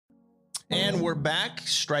And we're back,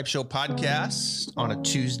 Stripe Show Podcast on a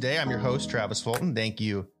Tuesday. I'm your host, Travis Fulton. Thank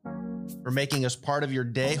you for making us part of your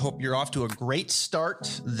day. Hope you're off to a great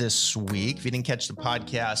start this week. If you didn't catch the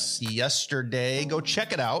podcast yesterday, go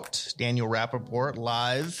check it out. Daniel Rappaport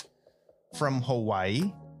live from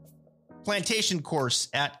Hawaii. Plantation course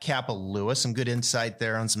at Kapalua. Some good insight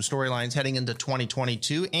there on some storylines heading into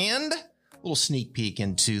 2022 and a little sneak peek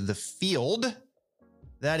into the field.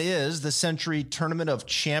 That is the Century Tournament of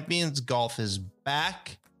Champions. Golf is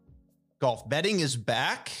back. Golf betting is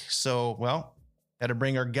back. So, well, got to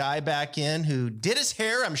bring our guy back in who did his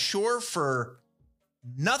hair, I'm sure, for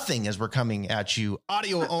nothing as we're coming at you.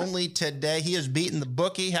 Audio only today. He is Beatin The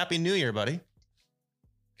Bookie. Happy New Year, buddy.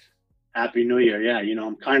 Happy New Year. Yeah,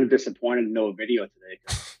 I'm kind of disappointed no video today.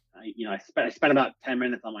 I spent about 10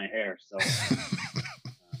 minutes on my hair. So,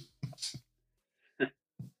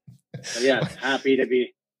 but yeah, happy to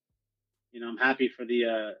be, I'm happy for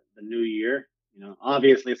the new year.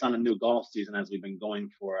 Obviously it's not a new golf season as we've been going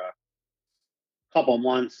for a couple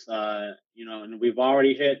months, and we've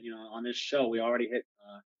already hit, on this show, we already hit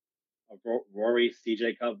a Rory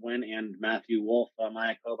CJ Cup win and Matthew Wolf,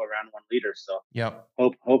 Mayakoba round one leader. So yep.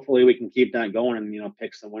 Hopefully we can keep that going and,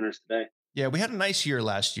 pick some winners today. Yeah, we had a nice year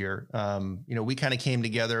last year. We kind of came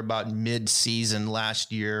together about mid-season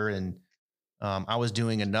last year, and I was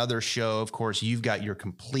doing another show. Of course, you've got your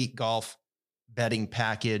complete golf betting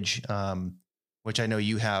package, which I know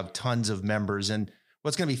you have tons of members. And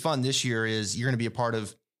what's going to be fun this year is you're going to be a part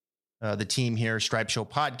of the team here, Stripe Show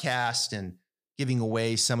Podcast, and giving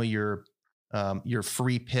away some of your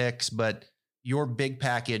free picks. But your big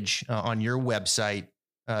package on your website,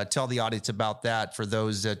 tell the audience about that for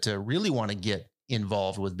those that really want to get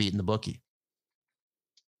involved with Beatin The Bookie.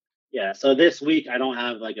 Yeah, so this week I don't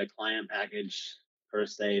have like a client package per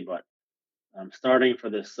se, but starting for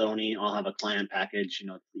the Sony, I'll have a client package.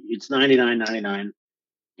 It's $99.99,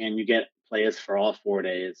 and you get plays for all 4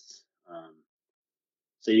 days.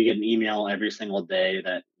 So you get an email every single day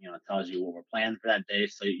that tells you what we're playing for that day.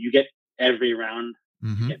 So you get every round,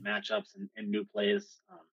 you get matchups and new plays.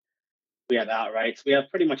 We have outrights. We have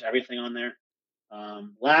pretty much everything on there.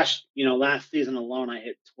 Last season alone, I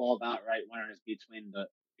hit 12 outright winners between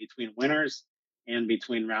winners and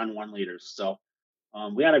between round one leaders. So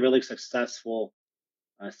we had a really successful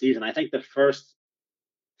season. I think the first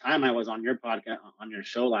time I was on your podcast, on your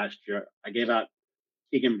show last year, I gave out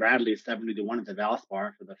Keegan Bradley 70-1 at the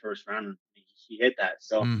Valspar for the first round, and he hit that.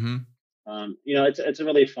 So, it's a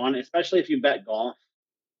really fun, especially if you bet golf.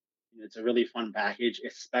 It's a really fun package,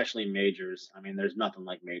 especially majors. I mean, there's nothing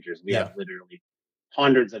like majors. We have literally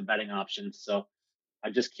hundreds of betting options. So I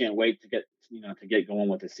just can't wait to get going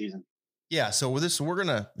with the season. Yeah. So with this, we're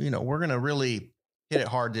gonna really hit it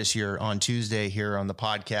hard this year on Tuesday here on the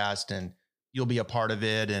podcast, and you'll be a part of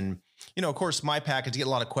it. And, of course, my package, get a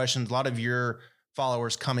lot of questions, a lot of your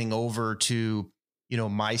followers coming over to,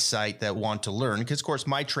 my site that want to learn. Because of course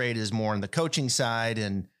my trade is more on the coaching side.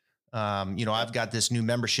 And, I've got this new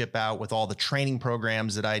membership out with all the training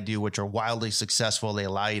programs that I do, which are wildly successful. They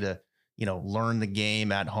allow you to, learn the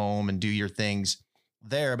game at home and do your things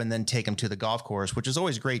there, and then take them to the golf course, which is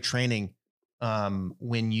always great training.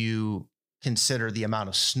 When you consider the amount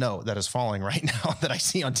of snow that is falling right now that I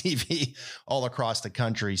see on TV all across the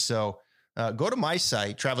country. So go to my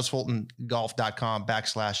site,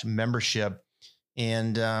 travisfultongolf.com/membership.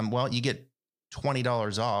 And you get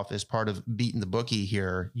 $20 off as part of Beatin The Bookie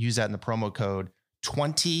here. Use that in the promo code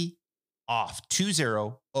 20 off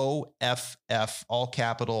 20 OFF, all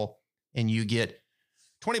capital. And you get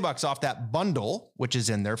 $20 off that bundle, which is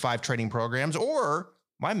in there, 5 trading programs, or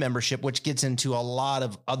my membership, which gets into a lot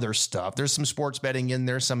of other stuff. There's some sports betting in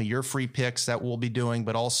there, some of your free picks that we'll be doing,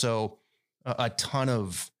 but also a ton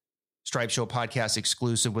of Stripe Show Podcast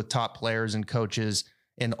exclusive with top players and coaches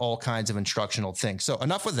and all kinds of instructional things. So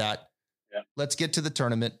enough with that. Yeah. Let's get to the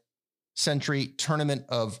tournament. Century Tournament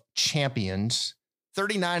of Champions.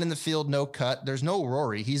 39 in the field, no cut. There's no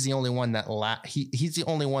Rory. He's the only one that he's the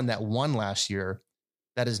only one that won last year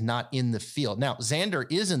that is not in the field. Now, Xander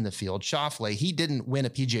is in the field. Schauffele, he didn't win a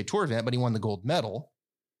PGA Tour event, but he won the gold medal.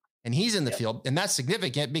 And he's in the field. And that's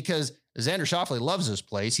significant because Xander Schauffele loves this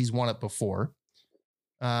place. He's won it before.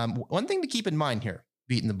 One thing to keep in mind here,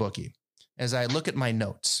 Beatin The Bookie, as I look at my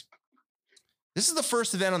notes, this is the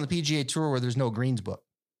first event on the PGA Tour where there's no greens book.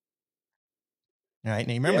 All right.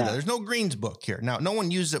 Now you remember that there's no greens book here. Now, no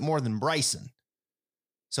one uses it more than Bryson.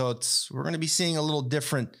 So we're going to be seeing a little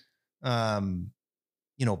different,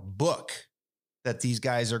 book that these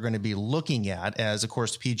guys are going to be looking at, as of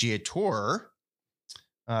course, the PGA Tour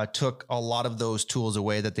took a lot of those tools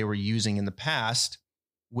away that they were using in the past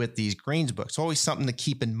with these greens books. Always something to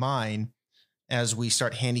keep in mind as we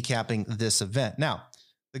start handicapping this event. Now,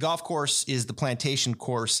 the golf course is the Plantation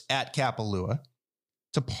course at Kapalua.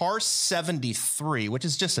 It's a par 73, which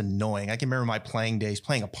is just annoying. I can remember my playing days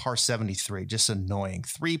playing a par 73, just annoying.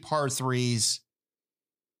 3 par 3s.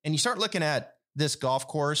 And you start looking at this golf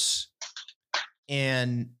course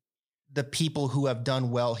and the people who have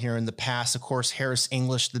done well here in the past. Of course, Harris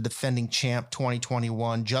English, the defending champ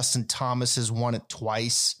 2021. Justin Thomas has won it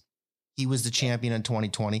twice. He was the champion in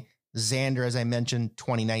 2020. Xander, as I mentioned,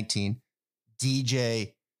 2019.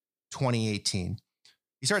 DJ, 2018.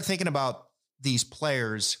 You start thinking about these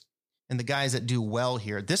players and the guys that do well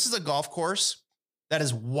here. This is a golf course that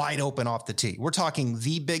is wide open off the tee. We're talking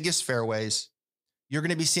the biggest fairways. You're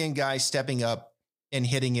going to be seeing guys stepping up and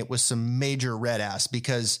hitting it with some major red ass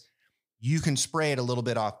because you can spray it a little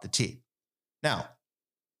bit off the tee. Now,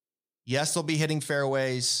 yes, they'll be hitting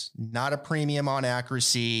fairways, not a premium on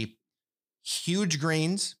accuracy, huge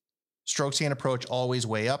greens, strokes gain approach always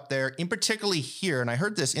way up there. In particularly here, and I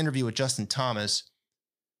heard this interview with Justin Thomas,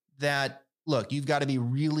 that look, you've got to be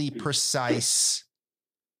really precise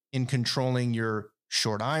in controlling your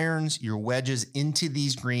short irons, your wedges into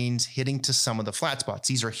these greens, hitting to some of the flat spots.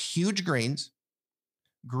 These are huge greens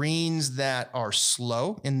that are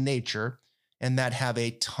slow in nature and that have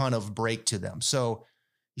a ton of break to them. So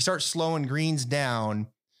you start slowing greens down.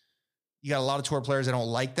 You got a lot of tour players that don't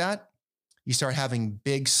like that. You start having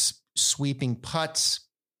big sweeping putts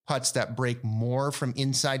that break more from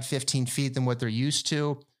inside 15 feet than what they're used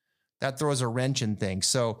to. That throws a wrench in things.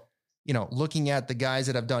 So, looking at the guys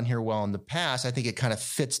that have done here well in the past, I think it kind of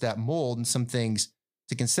fits that mold and some things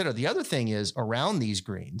to consider. The other thing is around these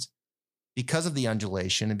greens, because of the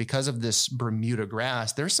undulation and because of this Bermuda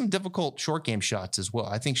grass, there's some difficult short game shots as well.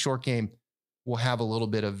 I think short game will have a little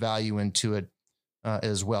bit of value into it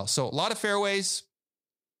as well. So a lot of fairways,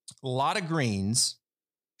 a lot of greens,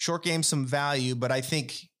 short game, some value, but I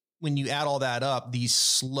think when you add all that up, these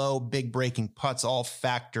slow, big breaking putts all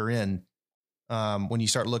factor in when you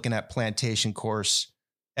start looking at Plantation course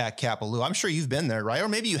at Kapalua. I'm sure you've been there, right? Or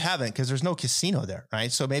maybe you haven't because there's no casino there,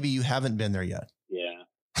 right? So maybe you haven't been there yet. Yeah,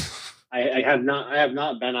 I have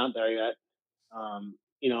not been out there yet.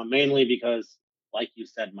 Mainly because, like you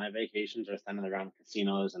said, my vacations are centered around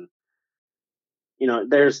casinos, and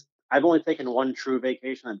I've only taken one true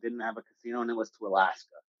vacation that didn't have a casino, and it was to Alaska.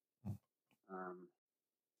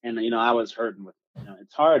 And I was hurting with,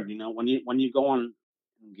 it's hard, when you go on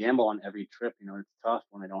and gamble on every trip, it's tough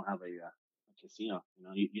when they don't have a casino.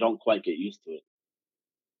 You don't quite get used to it.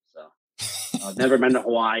 So I've never been to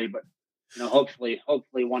Hawaii, but hopefully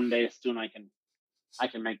one day soon I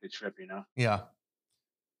can make the trip. Yeah.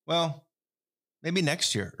 Well, maybe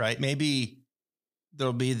next year, right? Maybe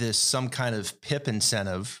there'll be some kind of PIP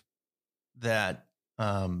incentive that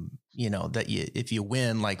if you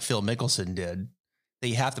win like Phil Mickelson did, that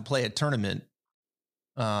you have to play a tournament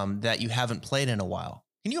that you haven't played in a while.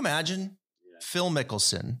 Can you imagine Phil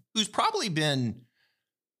Mickelson, who's probably been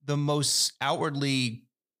the most outwardly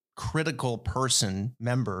critical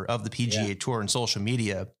member of the PGA Tour and social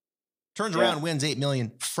media, turns around and wins $8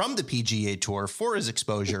 million from the PGA Tour for his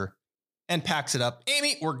exposure and packs it up.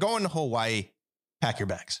 Amy, we're going to Hawaii. Pack your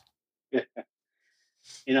bags.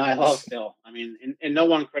 I love Phil. I mean, and no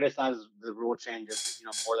one criticizes the rule changes,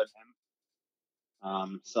 more than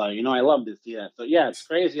him. So, I love to see that. So, yeah, it's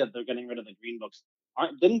crazy that they're getting rid of the green books.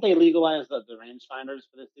 Didn't they legalize the rangefinders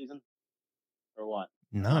for this season? Or what?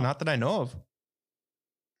 No, not that I know of.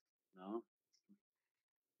 No.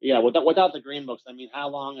 Yeah, without the green books, I mean, how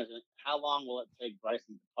long will it take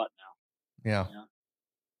Bryson to putt now? Yeah.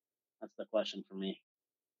 That's the question for me.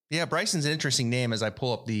 Yeah, Bryson's an interesting name as I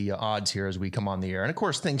pull up the odds here as we come on the air. And of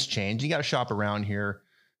course, things change. You got to shop around here,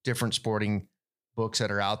 different sporting books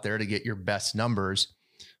that are out there to get your best numbers.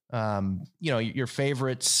 Your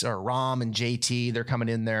favorites are Rahm and JT. They're coming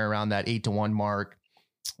in there around that 8-1 mark.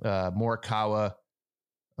 Morikawa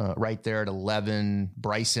right there at 11.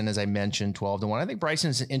 Bryson, as I mentioned, 12-1. I think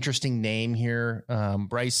Bryson's an interesting name here.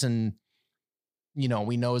 Bryson, we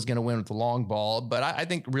know is going to win with the long ball, but I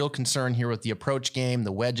think real concern here with the approach game,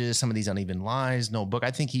 the wedges, some of these uneven lies, no book.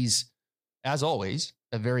 I think he's, as always,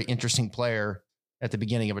 a very interesting player at the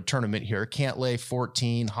beginning of a tournament here. Cantlay,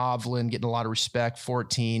 14. Hovland getting a lot of respect,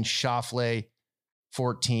 14. Schauffele,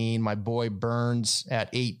 14. My boy Burns at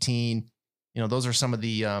 18. Those are some of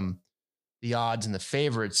the odds and the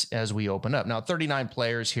favorites as we open up. Now, 39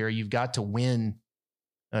 players here. You've got to win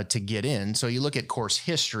to get in. So you look at course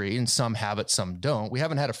history, and some have it, some don't. We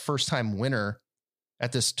haven't had a first-time winner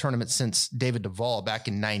at this tournament since David Duval back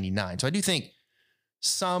in 99. So I do think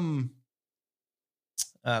some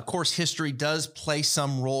Course history does play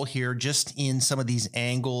some role here, just in some of these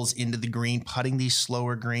angles into the green, putting these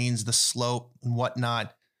slower greens, the slope and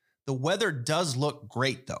whatnot. The weather does look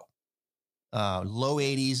great, though. Low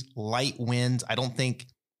 80s, light winds. I don't think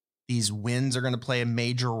these winds are going to play a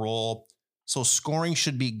major role. So scoring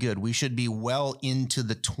should be good. We should be well into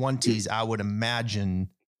the 20s, I would imagine,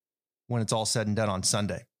 when it's all said and done on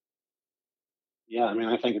Sunday. Yeah, I mean,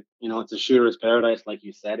 I think, it's a shooter's paradise, like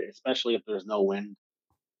you said, especially if there's no wind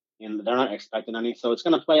and they're not expecting any. So it's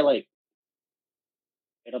going to play like,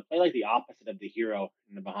 it'll play like the opposite of the Hero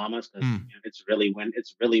in the Bahamas because it's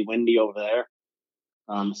really windy over there.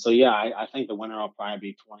 So yeah, I think the winner will probably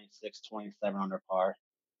be 26, 27 under par,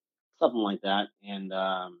 something like that. And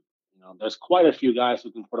there's quite a few guys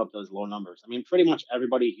who can put up those low numbers. I mean, pretty much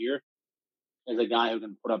everybody here is a guy who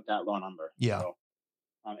can put up that low number. Yeah. So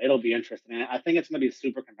it'll be interesting. And I think it's going to be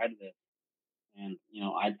super competitive. And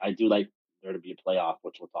I do like there to be a playoff,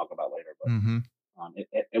 which we'll talk about later. But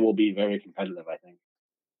it will be very competitive, I think.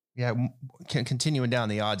 Yeah, continuing down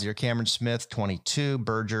the odds here. Cameron Smith, 22.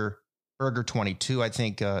 Berger 22, I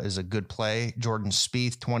think is a good play. Jordan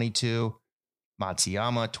Spieth, 22.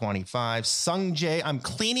 Matsuyama, 25. Sung Jae. I'm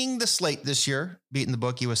cleaning the slate this year, beating the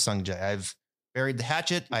bookie with Sung Jae. I've buried the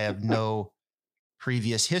hatchet. I have no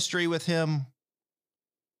previous history with him.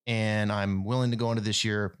 And I'm willing to go into this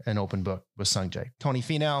year an open book with Sung Jae. Tony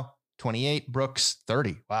Finau, 28. Brooks,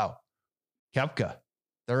 30. Wow. Koepka,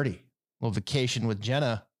 30. A little vacation with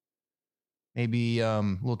Jenna. Maybe a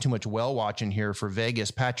little too much well watching here for Vegas.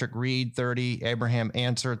 Patrick Reed, 30. Abraham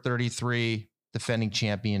Answer, 33. Defending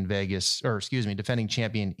champion defending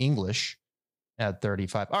champion English at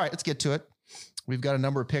 35. All right, let's get to it. We've got a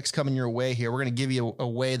number of picks coming your way here. We're going to give you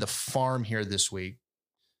away the farm here this week.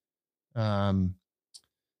 Thank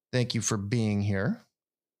you for being here.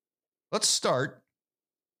 Let's start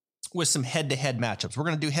with some head-to-head matchups. We're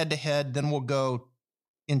going to do head-to-head, then we'll go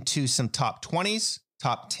into some top 20s,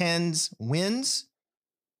 top 10s, wins,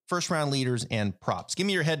 first-round leaders, and props. Give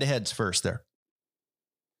me your head-to-heads first there.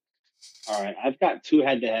 All right, I've got two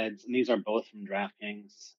head-to-heads, and these are both from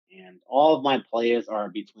DraftKings, and all of my plays are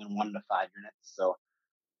between 1 to 5 units. So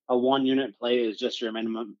a 1-unit play is just your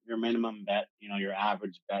minimum bet, your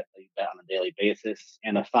average bet that you bet on a daily basis,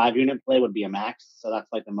 and a 5-unit play would be a max. So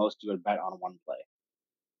that's like the most you would bet on one play.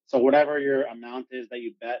 So whatever your amount is that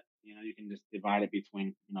you bet, you can just divide it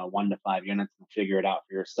between 1 to 5 units and figure it out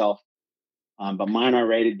for yourself. But mine are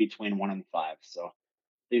rated between 1 and 5. So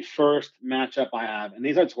the first matchup I have, and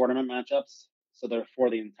these are tournament matchups, so they're for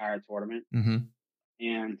the entire tournament. Mm-hmm.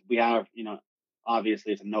 And we have,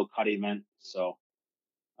 obviously it's a no-cut event, so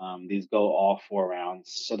these go all 4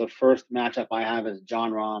 rounds. So the first matchup I have is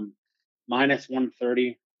Jon Rahm minus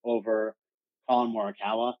 130 over Colin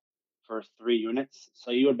Morikawa for 3 units.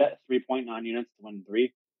 So you would bet 3.9 units to win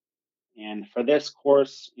 3. And for this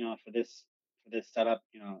course, for this setup,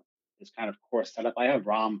 this kind of course setup, I have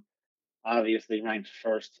Rahm obviously ranked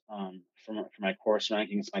first for my course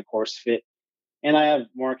rankings, my course fit, and I have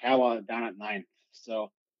Morikawa down at 9th.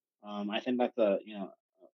 So I think that's a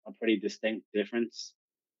pretty distinct difference.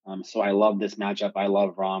 So I love this matchup. I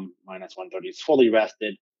love Rahm minus 130. He's fully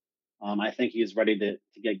rested. I think he's ready to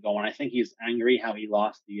get going. I think he's angry how he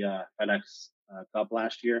lost the FedEx Cup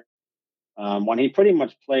last year, when he pretty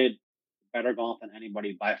much played better golf than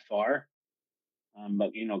anybody by far.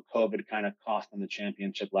 But COVID kind of cost him the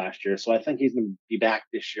championship last year. So I think he's going to be back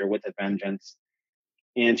this year with a vengeance.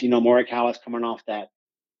 And Morikawa's coming off that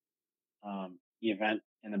event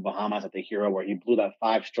in the Bahamas at the Hero where he blew that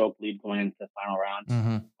 5-stroke lead going into the final round.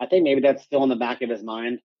 Mm-hmm. I think maybe that's still in the back of his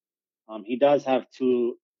mind. He does have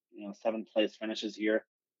 2 7th place finishes here,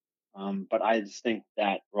 but I just think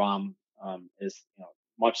that Rahm is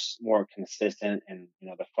much more consistent and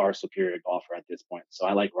the far superior golfer at this point. So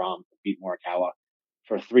I like Rahm to beat Morikawa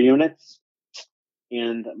for 3 units.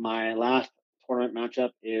 And my last tournament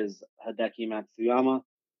matchup is Hideki Matsuyama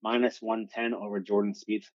minus 110 over Jordan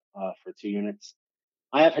Spieth for 2 units.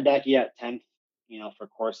 I have Hideki at 10th, for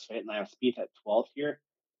course fit, and I have Spieth at 12th here.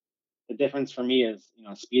 The difference for me is,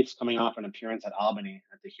 Spieth's coming off an appearance at Albany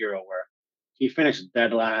at the Hero where he finished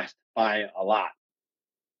dead last by a lot.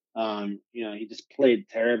 He just played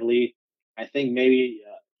terribly. I think maybe,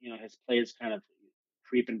 his play is kind of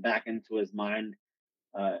creeping back into his mind.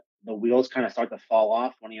 The wheels kind of start to fall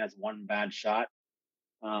off when he has one bad shot.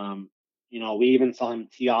 We even saw him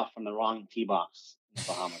tee off from the wrong tee box in the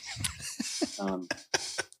Bahamas.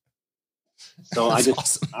 So That's I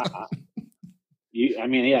just, awesome.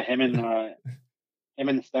 him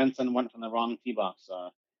and Stenson went from the wrong tee box.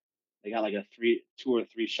 They got like a 2 or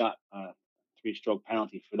 3 shot, 3-stroke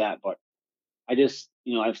penalty for that. But I just,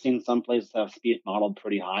 I've seen some places have Spieth modeled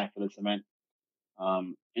pretty high for this event.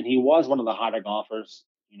 And he was one of the hotter golfers,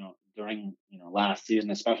 during, last season,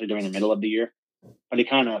 especially during the middle of the year, but he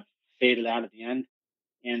kind of faded out at the end.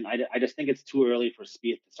 And I just think it's too early for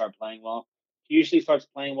Spieth to start playing well. He usually starts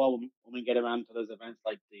playing well when we get around to those events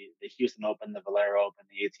like the Houston Open, the Valero Open,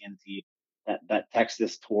 the AT&T, that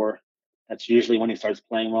Texas Tour. That's usually when he starts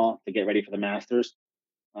playing well to get ready for the Masters.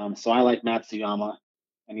 So I like Matsuyama,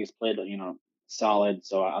 and he's played, solid.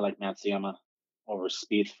 So I like Matsuyama over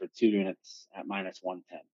Spieth for 2 units at -110.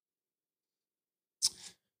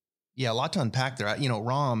 Yeah, a lot to unpack there.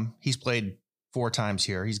 Rahm, he's played 4 times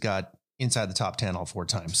here. He's got inside the top 10 all 4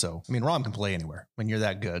 times. So, I mean, Rahm can play anywhere. When you're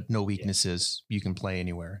that good, no weaknesses, you can play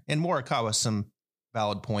anywhere. And Morikawa, some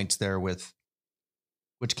valid points there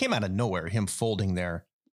which came out of nowhere, him folding there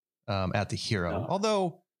at the Hero.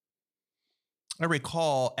 Although I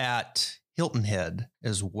recall at Hilton Head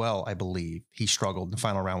as well, I believe he struggled in the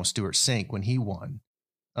final round with Stuart Sink when he won.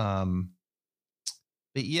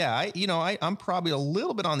 But yeah, I'm probably a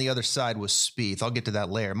little bit on the other side with Spieth. I'll get to that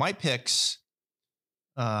later. My picks,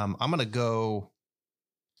 I'm gonna go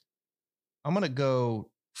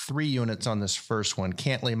 3 units on this first one.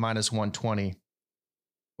 Cantlay -120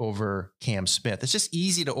 over Cam Smith. It's just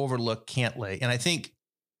easy to overlook Cantlay, and I think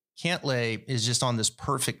Cantlay is just on this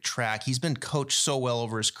perfect track. He's been coached so well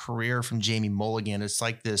over his career from Jamie Mulligan. It's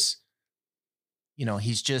like this,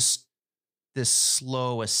 he's just this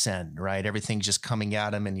slow ascend, right? Everything's just coming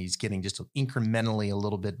at him and he's getting just incrementally a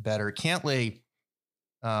little bit better. Cantlay,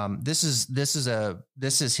 this is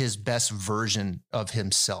his best version of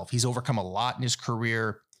himself. He's overcome a lot in his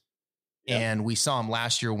career. Yep. And we saw him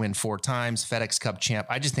last year win 4 times, FedEx Cup champ.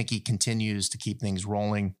 I just think he continues to keep things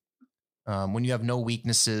rolling. When you have no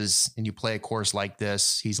weaknesses and you play a course like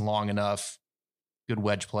this, he's long enough, good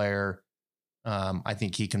wedge player. I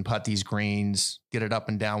think he can putt these greens, get it up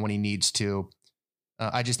and down when he needs to.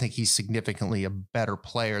 I just think he's significantly a better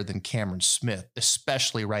player than Cameron Smith,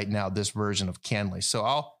 especially right now, this version of Cantlay. So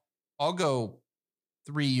I'll go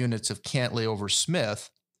 3 units of Cantlay over Smith.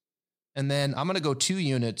 And then I'm going to go 2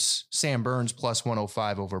 units, Sam Burns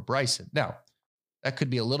 +105 over Bryson. Now, that could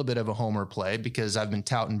be a little bit of a homer play because I've been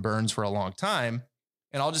touting Burns for a long time.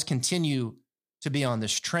 And I'll just continue to be on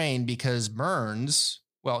this train because Burns,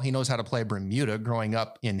 well, he knows how to play Bermuda, growing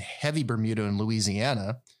up in heavy Bermuda in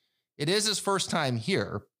Louisiana. It is his first time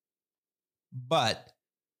here, but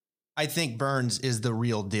I think Burns is the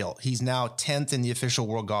real deal. He's now 10th in the official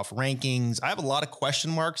World Golf rankings. I have a lot of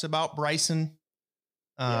question marks about Bryson.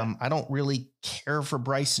 I don't really care for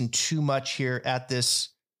Bryson too much here at this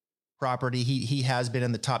property. He has been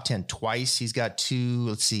in the top 10 twice. He's got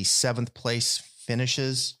 2, 7th place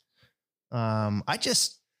finishes. I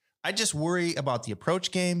just worry about the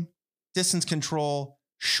approach game, distance control,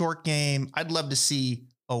 short game. I'd love to see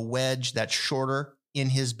a wedge that's shorter in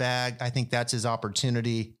his bag. I think that's his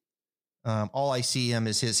opportunity. All I see him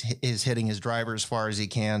is his hitting his driver as far as he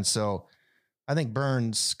can. So I think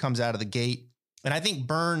Burns comes out of the gate. And I think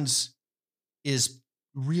Burns is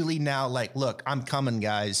really now like, look, I'm coming,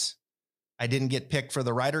 guys. I didn't get picked for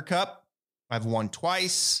the Ryder Cup. I've won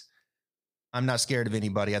twice. I'm not scared of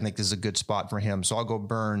anybody. I think this is a good spot for him. So I'll go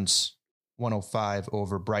Burns 105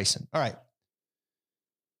 over Bryson. All right.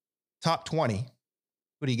 Top 20.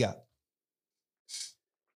 What do you got?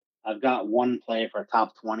 I've got one play for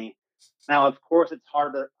top 20. Now, of course, it's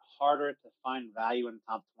harder to find value in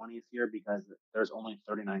top 20s here because there's only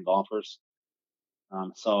 39 golfers.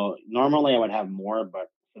 So normally I would have more, but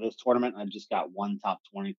for this tournament, I've just got one top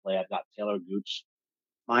 20 play. I've got Taylor Gooch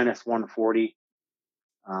 -140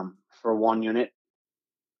 for 1 unit.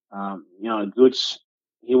 Gooch,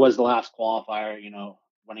 he was the last qualifier,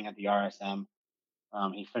 winning at the RSM.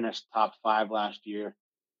 He finished top 5 last year.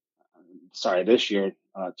 This year,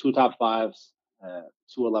 2 top 5s,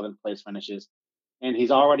 2 11th place finishes, and he's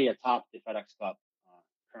already atop the FedEx Cup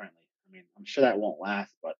currently. I mean, I'm sure that won't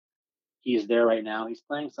last, but he's there right now. He's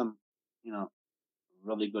playing some,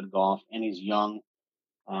 really good golf, and he's young.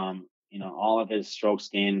 All of his strokes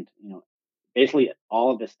gained, basically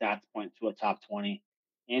all of his stats point to a top 20,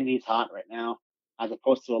 and he's hot right now, as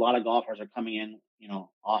opposed to a lot of golfers are coming in,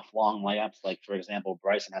 off long layups. Like, for example,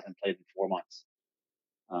 Bryson hasn't played in 4 months.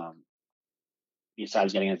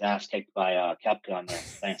 Besides getting his ass kicked by Koepka on the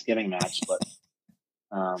Thanksgiving match. But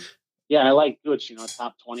I like Gooch,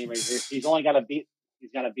 top 20 right here. He's got to beat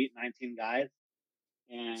 19 guys.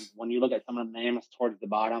 And when you look at some of the names towards the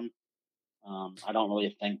bottom, I don't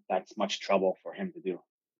really think that's much trouble for him to do.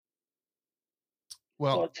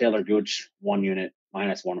 Well, so Taylor Gooch, 1 unit,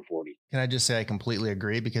 -140. Can I just say I completely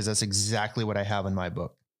agree because that's exactly what I have in my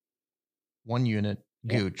book. 1 unit,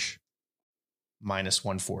 Gooch, minus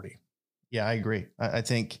 140. Yeah, I agree. I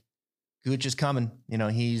think Gooch is coming. You know,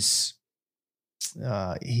 he's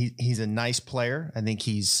a nice player. I think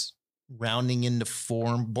he's rounding into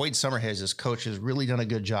form. Boyd Summerhays, his coach, has really done a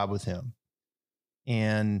good job with him.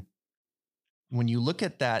 And when you look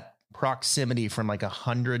at that proximity from like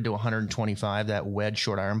 100 to 125, that wedge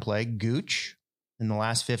short iron play, Gooch in the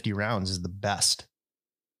last 50 rounds is the best.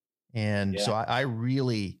 And so I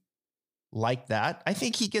really like that. I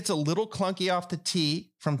think he gets a little clunky off the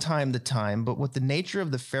tee from time to time, but with the nature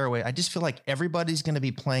of the fairway, I just feel like everybody's going to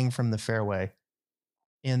be playing from the fairway.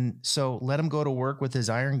 And so let him go to work with his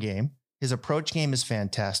iron game. His approach game is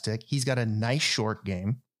fantastic. He's got a nice short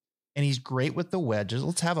game and he's great with the wedges.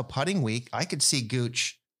 Let's have a putting week. I could see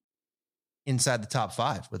Gooch inside the top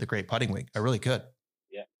 5 with a great putting week. I really could.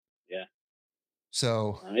 Yeah. Yeah.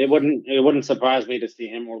 So it wouldn't surprise me to see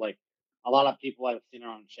him, or like a lot of people I've seen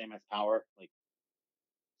around Seamus Power. Like,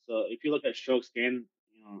 so if you look at strokes gained,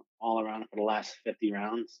 you know, all around for the last 50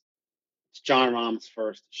 rounds, it's Jon Rahm's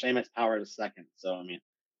first, Seamus Power is second. So I mean,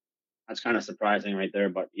 that's kind of surprising right there.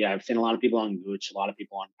 But yeah, I've seen a lot of people on Gooch, a lot of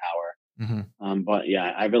people on Power. Mm-hmm. But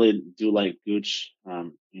yeah, I really do like Gooch.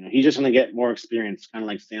 You know, he's just going to get more experience, kind of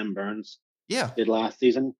like Sam Burns did last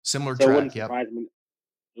season. Similar so track.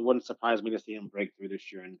 It wouldn't surprise me to see him break through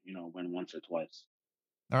this year and, you know, win once or twice.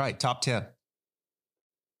 All right, top 10.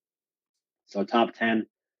 So top 10.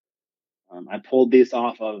 I pulled these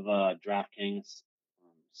off of DraftKings.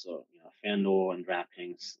 So, you know, FanDuel and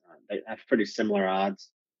DraftKings, they have pretty similar odds.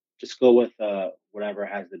 Just go with whatever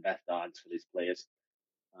has the best odds for these plays.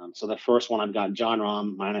 So the first one, I've got Jon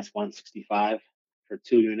Rahm minus 165 for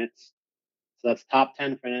 2 units. So that's top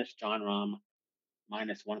 10 finish, Jon Rahm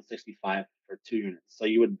minus 165 for 2 units. So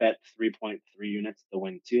you would bet 3.3 units to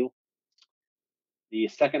win 2. The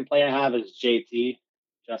second play I have is JT,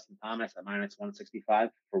 Justin Thomas at minus 165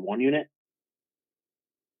 for 1 unit.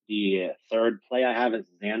 The third play I have is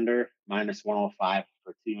Xander minus 105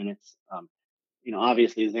 for 2 units. You know,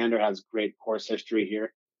 obviously Xander has great course history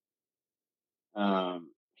here.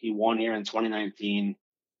 He won here in 2019.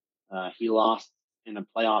 He lost in the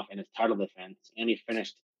playoff in his title defense, and he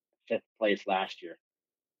finished 5th place last year.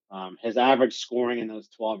 His average scoring in those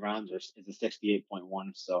 12 rounds is a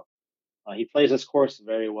 68.1. So he plays this course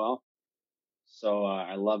very well. So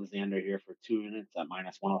I love Xander here for 2 units at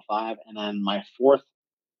minus 105. And then my fourth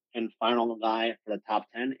and final guy for the top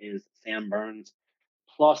 10 is Sam Burns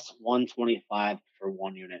plus 125 for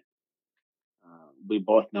 1 unit. We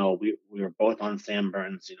both know we were both on Sam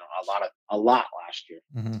Burns, you know, a lot last year.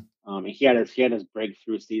 Mm-hmm. He had his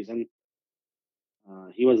breakthrough season.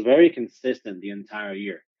 He was very consistent the entire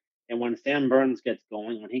year. And when Sam Burns gets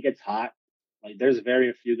going, when he gets hot, like there's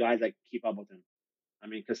very few guys that keep up with him. I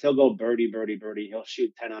mean, because he'll go birdie, birdie, birdie. He'll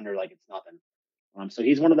shoot 10 under like it's nothing. So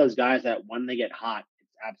he's one of those guys that when they get hot,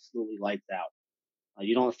 it's absolutely lights out.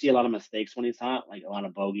 You don't see a lot of mistakes when he's hot, like a lot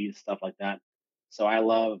of bogeys, stuff like that. So I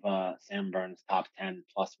love Sam Burns top 10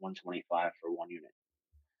 plus 125 for 1 unit.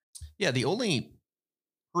 Yeah, the only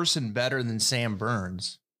person better than Sam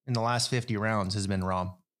Burns in the last 50 rounds has been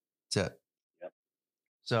Rahm. That's it. Yep.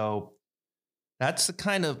 So that's the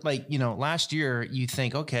kind of like, you know, last year you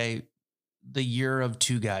think, okay, the year of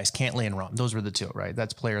 2 guys, Cantlay and Rahm, those were the 2, right?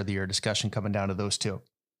 That's player of the year discussion coming down to those 2.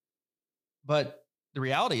 But the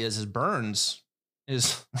reality is Burns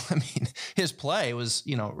is, I mean, his play was,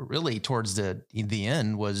 you know, really towards the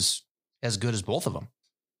end was as good as both of them.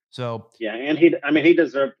 So yeah, and he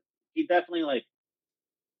definitely, like,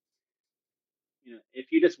 you know,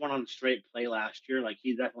 if you just went on straight play last year, like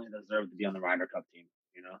he definitely deserved to be on the Ryder Cup team,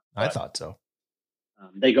 you know. But I thought so.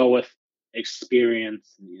 They go with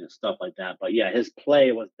experience and, you know, stuff like that. But yeah, his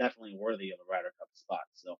play was definitely worthy of a Ryder Cup spot.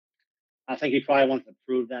 So I think he probably wants to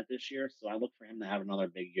prove that this year. So I look for him to have another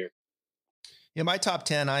big year. Yeah, my top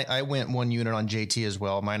 10, I went 1 unit on JT as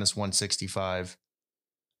well, minus 165.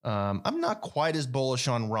 I'm not quite as bullish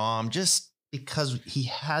on Rahm just because he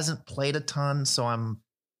hasn't played a ton. So I'm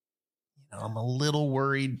a little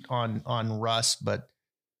worried on Rust, but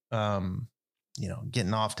you know,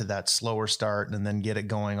 getting off to that slower start and then get it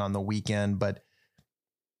going on the weekend. But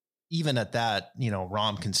even at that, you know,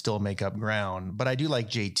 Rahm can still make up ground. But I do like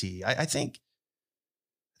JT. I think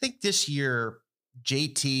this year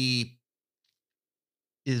JT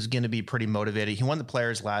is going to be pretty motivated. He won the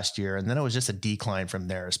Players last year, and then it was just a decline from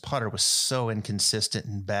there. His putter was so inconsistent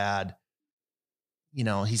and bad. You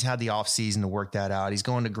know, he's had the off season to work that out. He's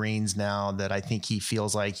going to greens now that I think he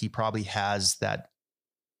feels like he probably has that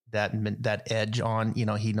edge on. You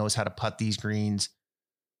know, he knows how to putt these greens.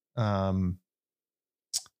 So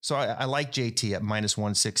I like JT at minus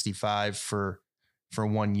 165 for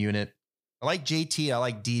 1 unit. I like JT. I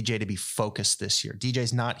like DJ to be focused this year.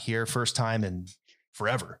 DJ's not here, first time in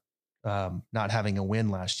forever, not having a win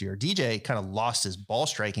last year. DJ kind of lost his ball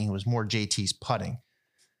striking. It was more JT's putting.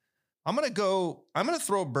 I'm going to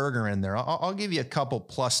throw Berger in there. I'll give you a couple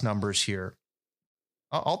plus numbers here.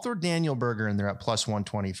 I'll throw Daniel Berger in there at plus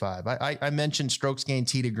 125. I mentioned strokes gained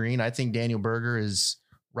tee to green. I think Daniel Berger is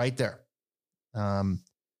right there. Can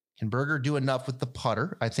Berger do enough with the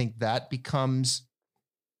putter? I think that becomes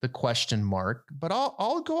the question mark, but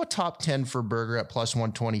I'll go a top 10 for Berger at plus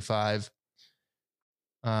 125.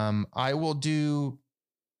 I will do,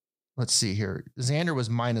 let's see here. Xander was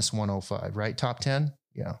minus 105, right? Top 10.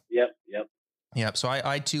 Yeah. Yep. So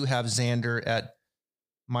I too have Xander at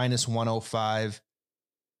minus 105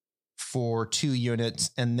 for 2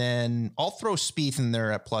 units. And then I'll throw Spieth in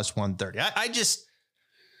there at plus 130.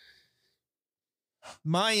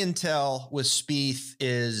 My intel with Spieth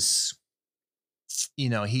is,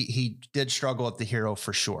 he did struggle at the Hero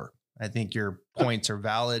for sure. I think your points are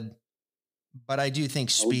valid, but I do think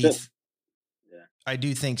Spieth,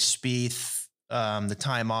 the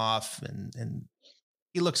time off and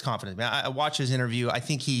he looks confident. I watch his interview. I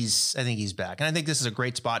think he's back. And I think this is a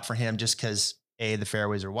great spot for him just because A, the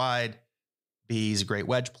fairways are wide, B, he's a great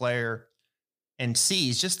wedge player, and C,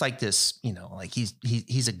 he's just like this, like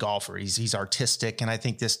he's a golfer. He's artistic. And I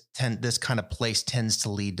think this kind of place tends to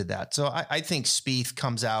lead to that. So I think Spieth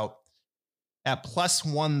comes out at plus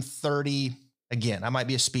 130. Again, I might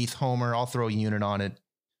be a Spieth homer. I'll throw a unit on it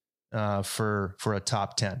for a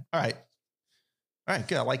top 10. All right,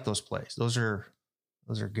 good. I like those plays. Those are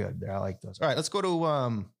good. I like those. All right, let's go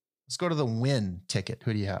to the win ticket.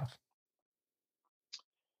 Who do you have?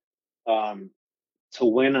 To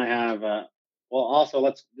win, I have. Also,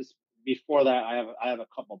 let's just before that, I have a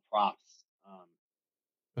couple props.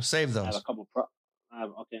 We'll save those. I have a couple props.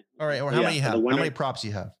 Okay. All right. Or how many you have? How many props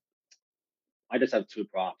you have? I just have 2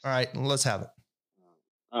 props. All right, let's have it.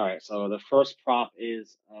 All right. So the first prop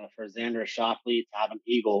is for Xander Schauffele to have an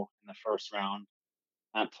eagle in the first round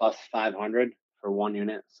at plus 500 for 1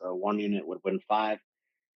 unit. So 1 unit would win 5.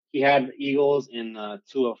 He had eagles in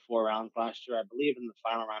 2 of 4 rounds last year. I believe in the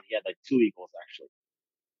final round he had like 2 eagles actually.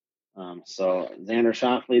 So Xander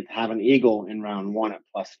Schauffele to have an eagle in round 1 at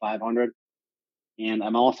plus 500, and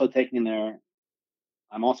I'm also betting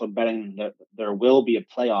that there will be a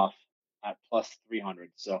playoff at plus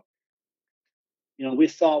 300. So, we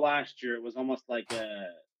saw last year it was almost like an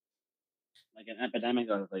epidemic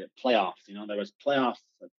of like playoffs. There was playoffs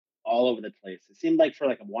all over the place. It seemed like for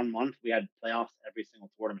like 1 month we had playoffs every single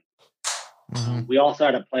tournament. Mm-hmm. We also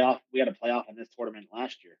had a playoff. We had a playoff in this tournament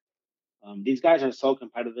last year. These guys are so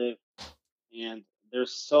competitive, and they're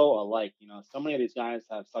so alike. So many of these guys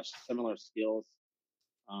have such similar skills.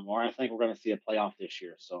 Or I think we're going to see a playoff this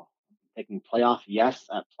year. So I'm taking playoff yes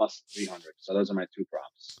at plus 300. So those are my 2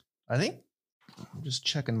 props. I think I'm just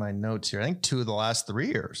checking my notes here. I think 2 of the last 3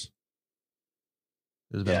 years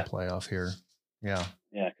there's been a playoff here. Yeah.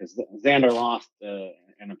 Yeah, because Xander lost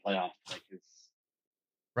in a playoff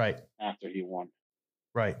right after he won.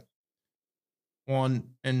 Right. And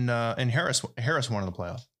Harris won in the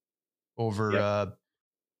playoff over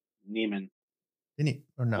Neiman. Didn't he?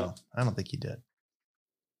 Or no, I don't think he did.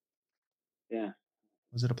 Yeah.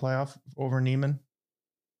 Was it a playoff over Neiman?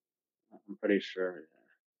 I'm pretty sure. Yeah.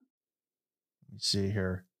 Let me see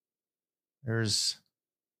here.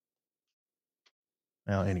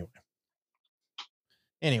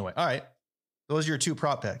 Anyway. All right. Those are your 2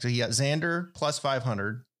 prop picks. So you got Xander plus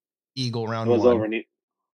 500, eagle round 1. Over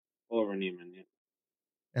Neiman. Yeah.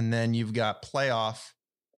 And then you've got playoff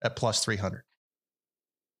at plus 300.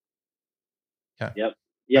 Okay. Yep.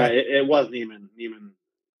 Yeah, right. It was Neiman. Neiman.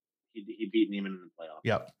 He beat Neiman in the playoff.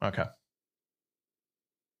 Yep. Okay.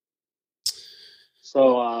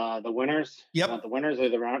 So the winners. Yep. You want the winners or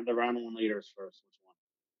the round 1 leaders first? Which one?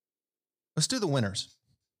 Let's do the winners.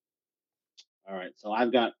 All right. So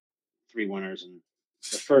I've got 3 winners, and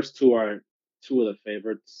the first 2 are 2 of the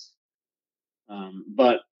favorites.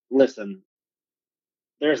 But listen,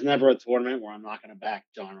 there's never a tournament where I'm not going to back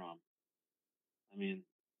Jon Rahm. I mean,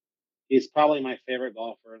 he's probably my favorite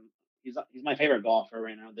golfer. He's my favorite golfer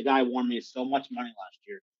right now. The guy won me so much money last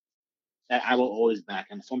year that I will always back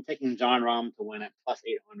him. So I'm taking Jon Rahm to win at plus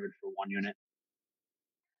 800 for 1 unit.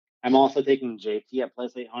 I'm also taking JT at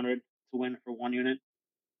plus 800 to win for 1 unit.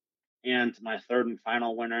 And my third and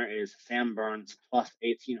final winner is Sam Burns plus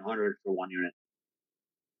 1,800 for 1 unit.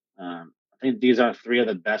 I think these are 3 of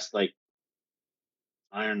the best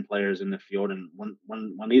iron players in the field, and when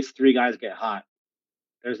these 3 guys get hot,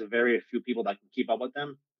 there's a very few people that can keep up with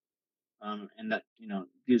them, and that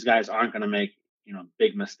these guys aren't going to make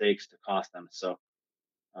big mistakes to cost them. So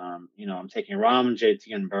I'm taking Rom,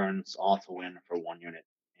 JT, and Burns all to win for 1 unit.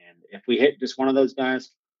 And if we hit just one of those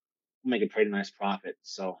guys, we'll make a pretty nice profit.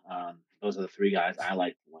 So those are the three guys I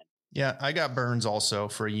like to win. Yeah, I got Burns also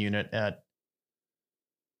for a unit at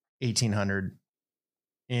 1,800,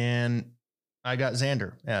 and I got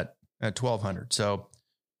Xander at 1,200. So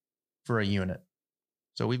for a unit,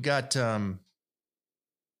 so we got 5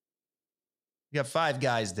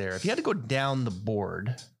 guys there. If you had to go down the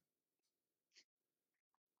board,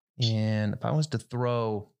 and if I was to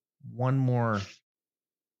throw one more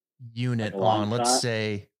unit Like a long on, let's shot?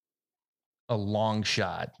 say a long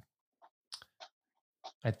shot,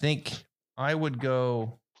 I think I would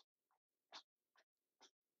go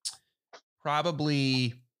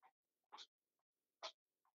probably,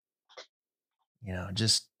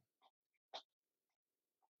 just,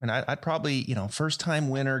 and I'd probably, first time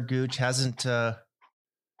winner Gooch hasn't,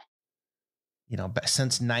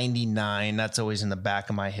 since 99, that's always in the back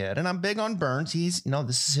of my head. And I'm big on Burns. He's,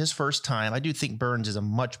 this is his first time. I do think Burns is a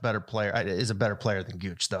much better player, is a better player than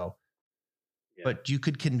Gooch though. Yeah. But you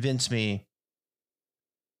could convince me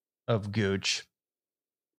of Gooch.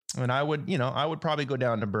 And I would probably go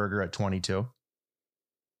down to Berger at 22.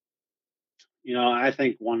 I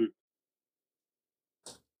think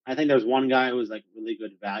there's one guy who's like really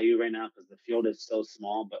good value right now because the field is so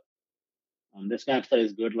small, but this guy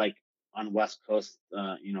plays good like on West Coast,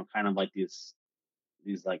 kind of like these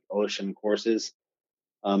like ocean courses.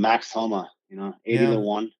 Max Homa, 80 to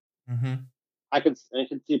 1. Mm-hmm. I could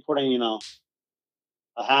see putting, a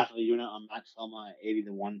half of a unit on Max Homa at 80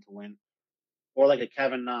 to 1 to win. Or like a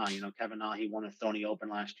Kevin Na, Kevin Na, he won a Sony Open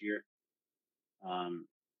last year.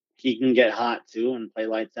 He can get hot too and play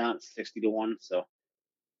lights out 60 to 1. So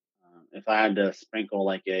if I had to sprinkle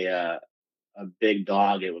like a big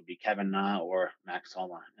dog, it would be Kevin Na or Max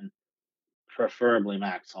Homa, and preferably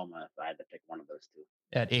Max Homa if I had to pick one of those two.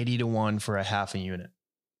 At 80 to 1 for a half a unit.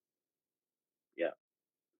 Yeah.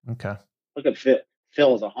 Okay. Look at Phil.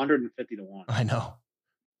 Phil is 150 to 1. I know.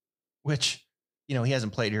 Which, he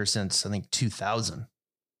hasn't played here since I think 2000.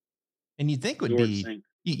 And you'd think would be,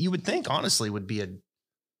 you would think honestly would be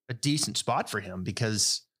a decent spot for him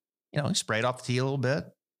because, he sprayed off the tee a little bit.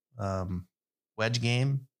 Wedge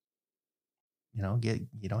game,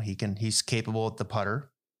 he's capable at the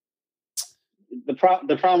putter. The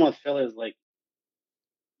problem with Phil is like,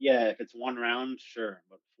 yeah, if it's one round, sure,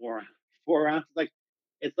 but four rounds,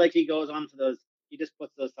 it's like he goes on to those. He just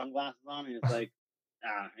puts those sunglasses on, and it's like,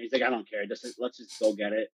 he's like, I don't care. Let's just go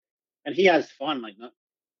get it, and he has fun. Like,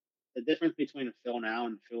 the difference between Phil now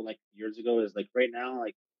and Phil like years ago is like right now,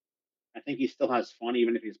 like I think he still has fun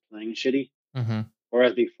even if he's playing shitty. Mm-hmm.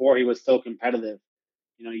 Whereas before he was so competitive,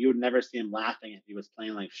 you would never see him laughing if he was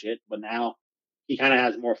playing like shit. But now he kind of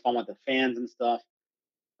has more fun with the fans and stuff.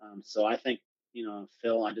 So I think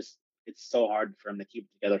Phil, it's so hard for him to keep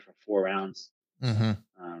it together for 4 rounds. Mm-hmm.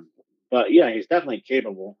 But yeah, he's definitely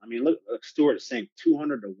capable. I mean, look Stewart Sink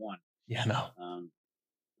 200 to 1. Yeah, no.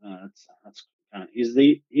 That's kind of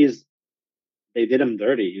they did him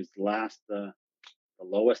dirty. He's the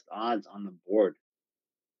lowest odds on the board.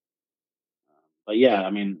 But yeah, I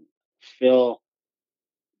mean, Phil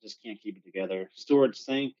just can't keep it together. Stewart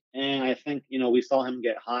Sink, and I think we saw him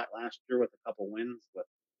get hot last year with a couple wins, but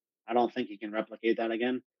I don't think he can replicate that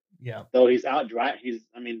again. Yeah. Though he's out drive.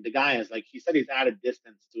 The guy is like he said he's added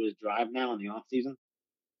distance to his drive now in the off season.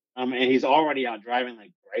 And he's already out driving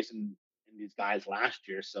like Bryson and these guys last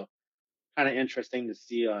year. So kind of interesting to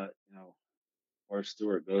see where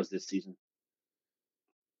Stewart goes this season.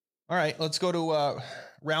 All right, let's go to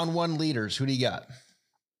round 1 leaders. Who do you got?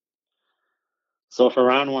 So for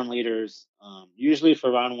round 1 leaders, usually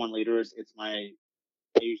for round 1 leaders, I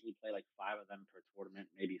usually play like 5 of them per tournament,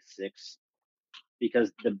 maybe 6,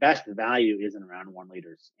 because the best value is in round 1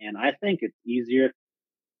 leaders, and I think it's easier.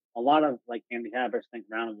 A lot of like handicappers think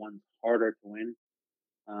round 1's harder to win,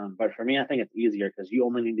 but for me, I think it's easier because you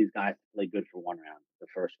only need these guys to play good for 1 round, the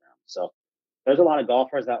first round. So there's a lot of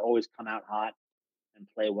golfers that always come out hot and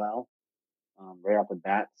play well right off the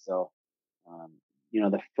bat. So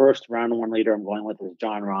the first round 1 leader I'm going with is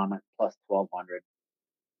John Rahm at plus 1,200.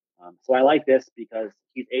 So I like this because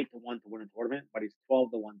he's 8 to 1 to win a tournament, but he's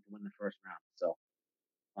 12 to 1 to win the first round. So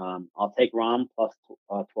I'll take Rahm plus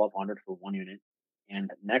 1,200 for 1 unit, and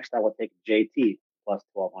next I will take JT plus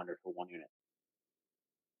 1,200 for 1 unit.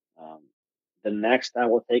 The next I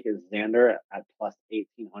will take is Xander at plus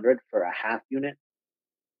 1,800 for a half unit.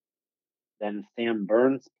 Then Sam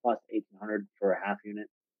Burns plus 1,800 for a half unit.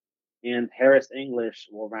 And Harris English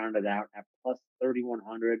will round it out at plus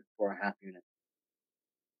 3,100 for a half unit.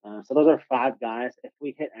 So those are 5 guys. If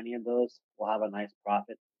we hit any of those, we'll have a nice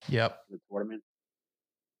profit. Yep. For the tournament.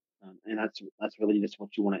 And that's really just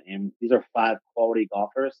what you want to aim. These are 5 quality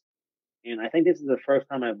golfers, and I think this is the first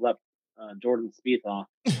time I've left Jordan Spieth off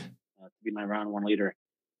to be my round 1 leader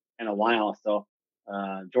in a while. So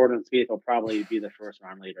Jordan Spieth will probably be the first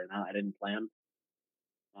round leader. Now I didn't plan,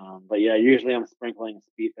 but yeah, usually I'm sprinkling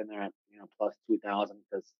Spieth in there at plus 2,000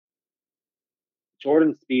 because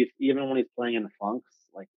Jordan Spieth, even when he's playing in the funks,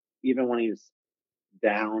 like even when he's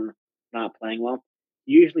down, not playing well,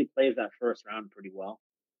 he usually plays that first round pretty well.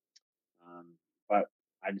 But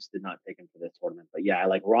I just did not take him for this tournament. But yeah, I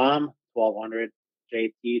like Rahm 1,200,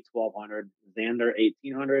 JT 1,200, Xander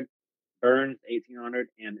 1,800, Burns 1,800,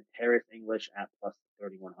 and Harris English at plus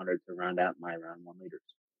 3,100 to round out my round 1 leaders.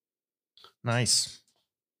 Nice.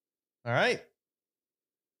 All right.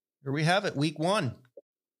 Here we have it. Week 1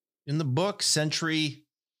 in the book. Century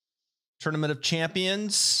Tournament of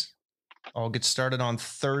Champions. All get started on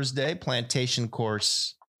Thursday. Plantation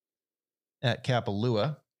course at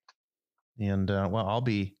Kapalua. And, I'll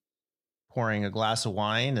be pouring a glass of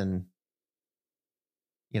wine and,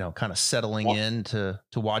 kind of settling in to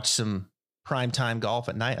watch some primetime golf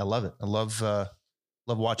at night. I love it. I love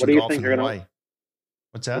watching golf in Hawaii.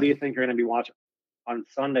 What's that? What do you think you're going to be watching on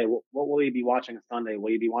Sunday? What will you be watching Sunday? Will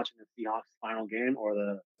you be watching the Seahawks final game or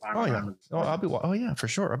the final round? Yeah, for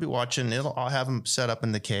sure. I'll be watching it. I'll have them set up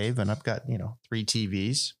in the cave, and I've got 3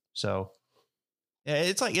 TVs. So yeah,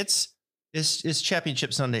 it's like it's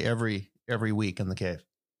Championship Sunday every week in the cave.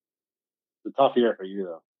 It's a tough year for you,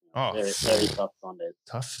 though. Oh, very, very tough Sundays.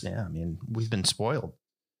 Tough. Yeah. I mean, we've been spoiled.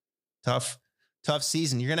 Tough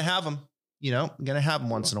season. You're going to have them, you're going to have them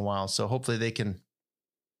once in a while. So hopefully they can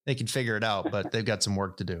figure it out, but they've got some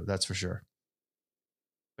work to do. That's for sure.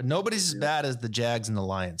 But nobody's as bad as the Jags and the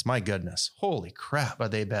Lions. My goodness. Holy crap. Are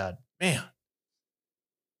they bad? Man.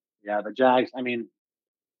 Yeah. The Jags,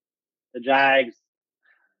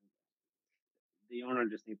 the owner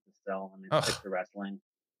just needs to sell. Stick to wrestling.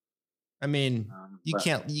 You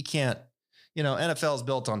can't, NFL is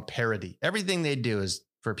built on parity. Everything they do is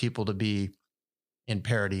for people to be in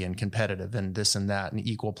parity and competitive and this and that and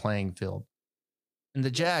equal playing field. And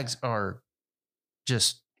the Jags are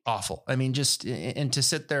just awful. And to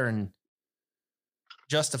sit there and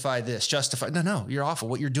no, you're awful.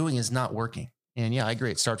 What you're doing is not working. And yeah, I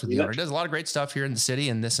agree. It starts with the owner. He does a lot of great stuff here in the city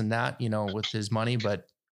and this and that, with his money. But at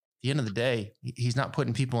the end of the day, he's not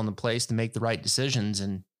putting people in the place to make the right decisions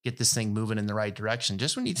and get this thing moving in the right direction.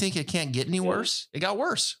 Just when you think it can't get any worse, it got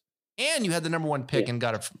worse. And you had the number 1 pick and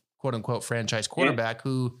got a quote unquote franchise quarterback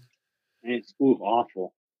who it's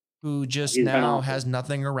awful. Who just now has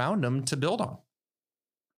nothing around him to build on.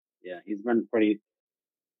 Yeah, he's been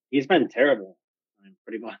terrible.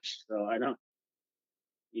 Pretty much. So I don't,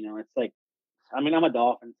 it's like, I'm a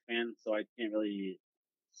Dolphins fan, so I can't really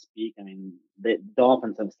speak. The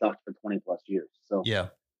Dolphins have sucked for 20 plus years. So yeah,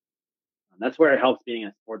 that's where it helps being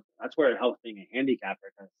a sport. That's where it helps being a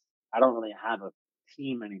handicapper because I don't really have a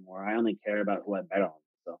team anymore. I only care about who I bet on.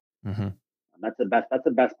 So that's the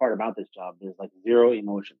best part about this job. There's like zero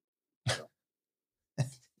emotion. So.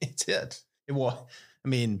 It's it. Well,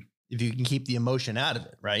 if you can keep the emotion out of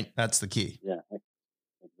it, right? That's the key. Yeah,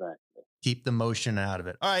 exactly. Keep the emotion out of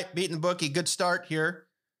it. All right, Beatin the Bookie. Good start here.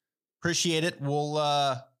 Appreciate it. We'll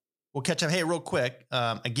catch up. Hey, real quick.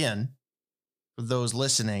 Again, for those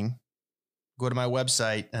listening, go to my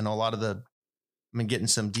website and I've been getting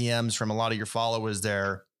some DMs from a lot of your followers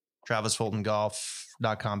there.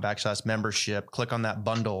 TravisFultonGolf.com/membership. Click on that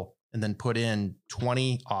bundle and then put in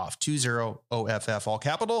 20 off, 20 OFF, all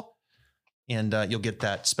capital. And you'll get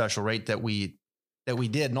that special rate that we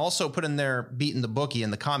did. And also put in there Beatin the Bookie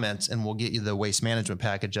in the comments and we'll get you the waste management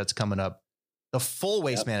package that's coming up. The full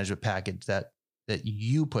waste management package that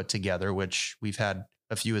you put together, which we've had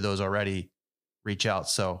a few of those already reach out.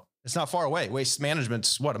 So it's not far away. Waste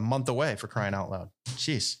management's a month away, for crying out loud.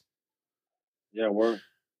 Jeez. Yeah, we're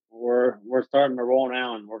starting to roll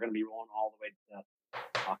now, and we're going to be rolling all the way to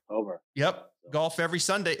October. Yep. So. Golf every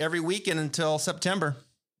Sunday, every weekend until September.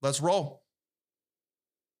 Let's roll.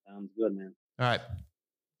 Sounds good, man. All right.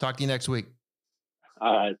 Talk to you next week.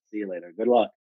 All right. See you later. Good luck.